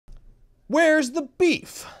Where's the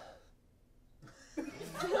beef?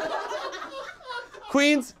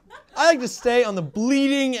 Queens, I like to stay on the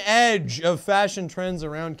bleeding edge of fashion trends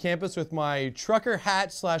around campus with my trucker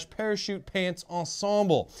hat / parachute pants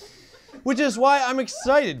ensemble, which is why I'm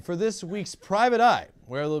excited for this week's Private Eye,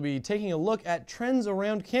 where they'll be taking a look at trends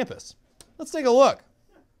around campus. Let's take a look.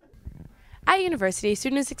 At university, a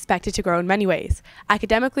student is expected to grow in many ways,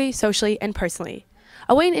 academically, socially, and personally.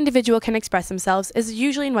 A way an individual can express themselves is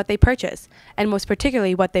usually in what they purchase, and most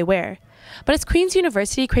particularly what they wear. But has Queen's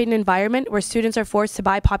University created an environment where students are forced to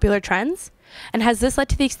buy popular trends? And has this led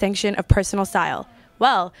to the extinction of personal style?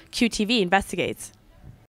 Well, QTV investigates.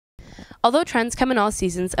 Although trends come in all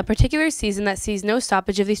seasons, a particular season that sees no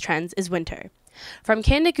stoppage of these trends is winter. From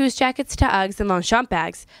Canada Goose jackets to Uggs and Longchamp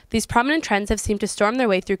bags, these prominent trends have seemed to storm their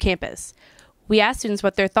way through campus. We asked students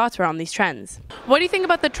what their thoughts were on these trends. What do you think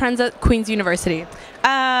about the trends at Queen's University?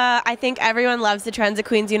 I think everyone loves the trends at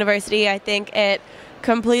Queen's University. I think it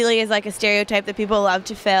completely is like a stereotype that people love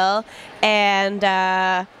to fill. And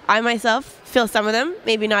I myself fill some of them,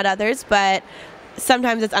 maybe not others, but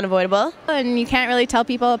sometimes it's unavoidable. And you can't really tell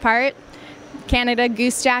people apart. Canada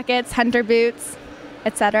Goose jackets, hunter boots,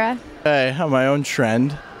 etc. I have my own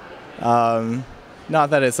trend. Not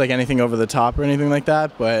that it's like anything over the top or anything like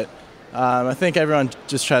that, but I think everyone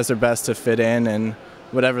just tries their best to fit in, and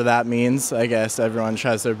whatever that means, I guess everyone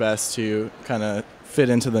tries their best to kind of fit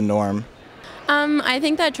into the norm. I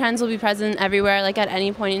think that trends will be present everywhere, like at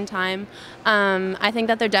any point in time. I think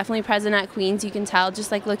that they're definitely present at Queen's, you can tell just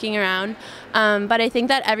like looking around. But I think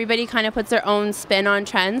that everybody kind of puts their own spin on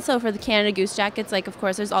trends. So for the Canada Goose jackets, like of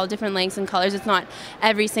course there's all different lengths and colors. It's not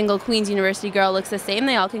every single Queen's University girl looks the same.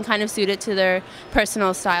 They all can kind of suit it to their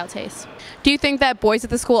personal style taste. Do you think that boys at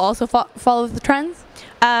the school also follow the trends?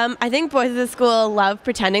 I think boys at the school love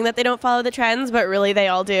pretending that they don't follow the trends, but really they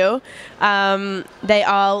all do. They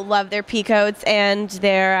all love their pea coats and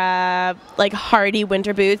their like hardy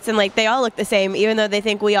winter boots, and like they all look the same, even though they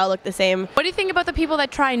think we all look the same. What do you think about the people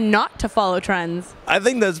that try not to follow trends? I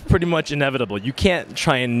think that's pretty much inevitable. You can't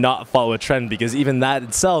try and not follow a trend because even that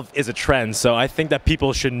itself is a trend. So I think that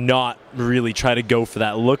people should not really try to go for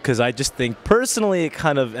that look, because I just think personally it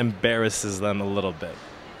kind of embarrasses them a little bit.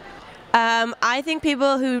 I think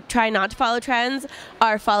people who try not to follow trends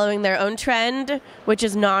are following their own trend, which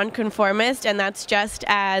is non-conformist, and that's just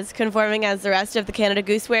as conforming as the rest of the Canada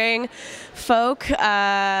Goose wearing folk.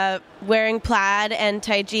 Wearing plaid and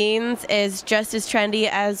tight jeans is just as trendy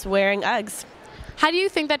as wearing Uggs. How do you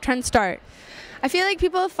think that trends start? I feel like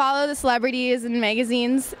people follow the celebrities and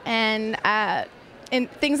magazines and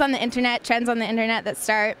things on the internet, trends on the internet that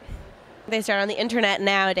start. They start on the internet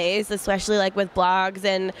nowadays, especially like with blogs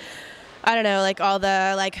and I don't know, like all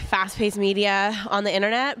the like fast-paced media on the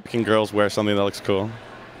internet. Can girls wear something that looks cool?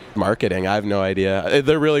 Marketing, I have no idea.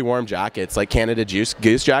 They're really warm jackets, like Canada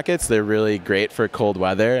Goose jackets. They're really great for cold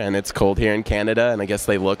weather, and it's cold here in Canada, and I guess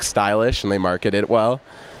they look stylish and they market it well.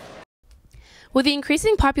 With the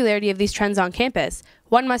increasing popularity of these trends on campus,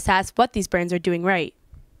 one must ask what these brands are doing right.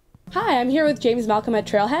 Hi, I'm here with James Malcolm at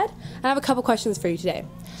Trailhead, and I have a couple questions for you today.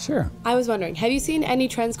 Sure. I was wondering, have you seen any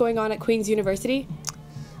trends going on at Queen's University?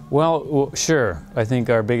 Well, sure. I think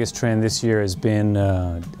our biggest trend this year has been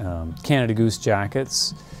Canada Goose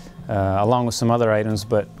jackets, along with some other items,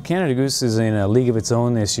 but Canada Goose is in a league of its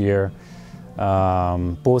own this year,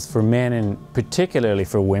 both for men and particularly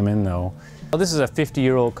for women, though. Well, this is a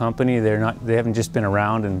 50-year-old company. They haven't just been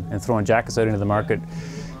around and throwing jackets out into the market.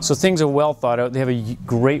 So things are well thought out. They have a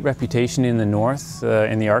great reputation in the north,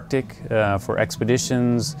 in the Arctic, for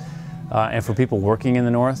expeditions and for people working in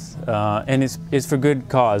the north. And it's for good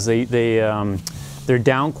cause. Their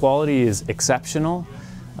down quality is exceptional.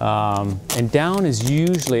 And down is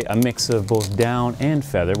usually a mix of both down and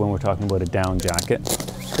feather when we're talking about a down jacket.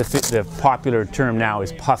 The popular term now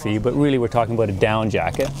is puffy, but really we're talking about a down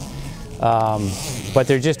jacket. But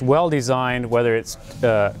they're just well designed, whether it's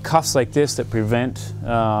cuffs like this that prevent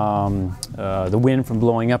the wind from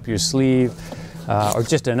blowing up your sleeve, or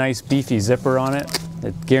just a nice beefy zipper on it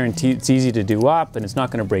that guarantees it's easy to do up and it's not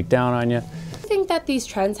going to break down on you. Do you think that these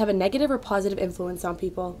trends have a negative or positive influence on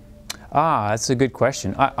people? That's a good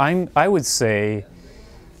question. I would say,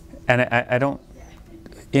 and I don't,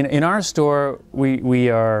 in our store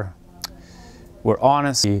we're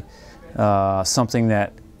honestly something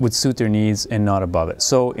that would suit their needs and not above it.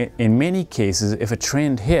 So in many cases, if a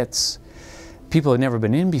trend hits, people have never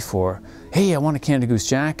been in before, hey, I want a Canada Goose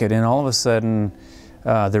jacket, and all of a sudden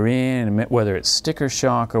they're in, whether it's sticker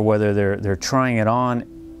shock or whether they're trying it on.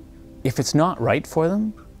 If it's not right for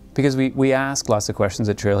them, because we ask lots of questions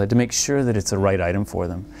at Trailhead to make sure that it's the right item for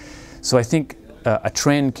them. So I think a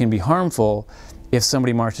trend can be harmful if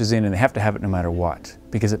somebody marches in and they have to have it no matter what,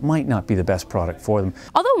 because it might not be the best product for them.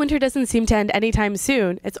 Although winter doesn't seem to end anytime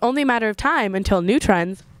soon, it's only a matter of time until new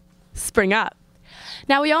trends spring up.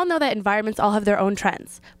 Now, we all know that environments all have their own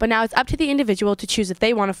trends, but now it's up to the individual to choose if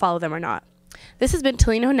they want to follow them or not. This has been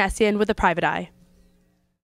Talina Honessian with The Private Eye.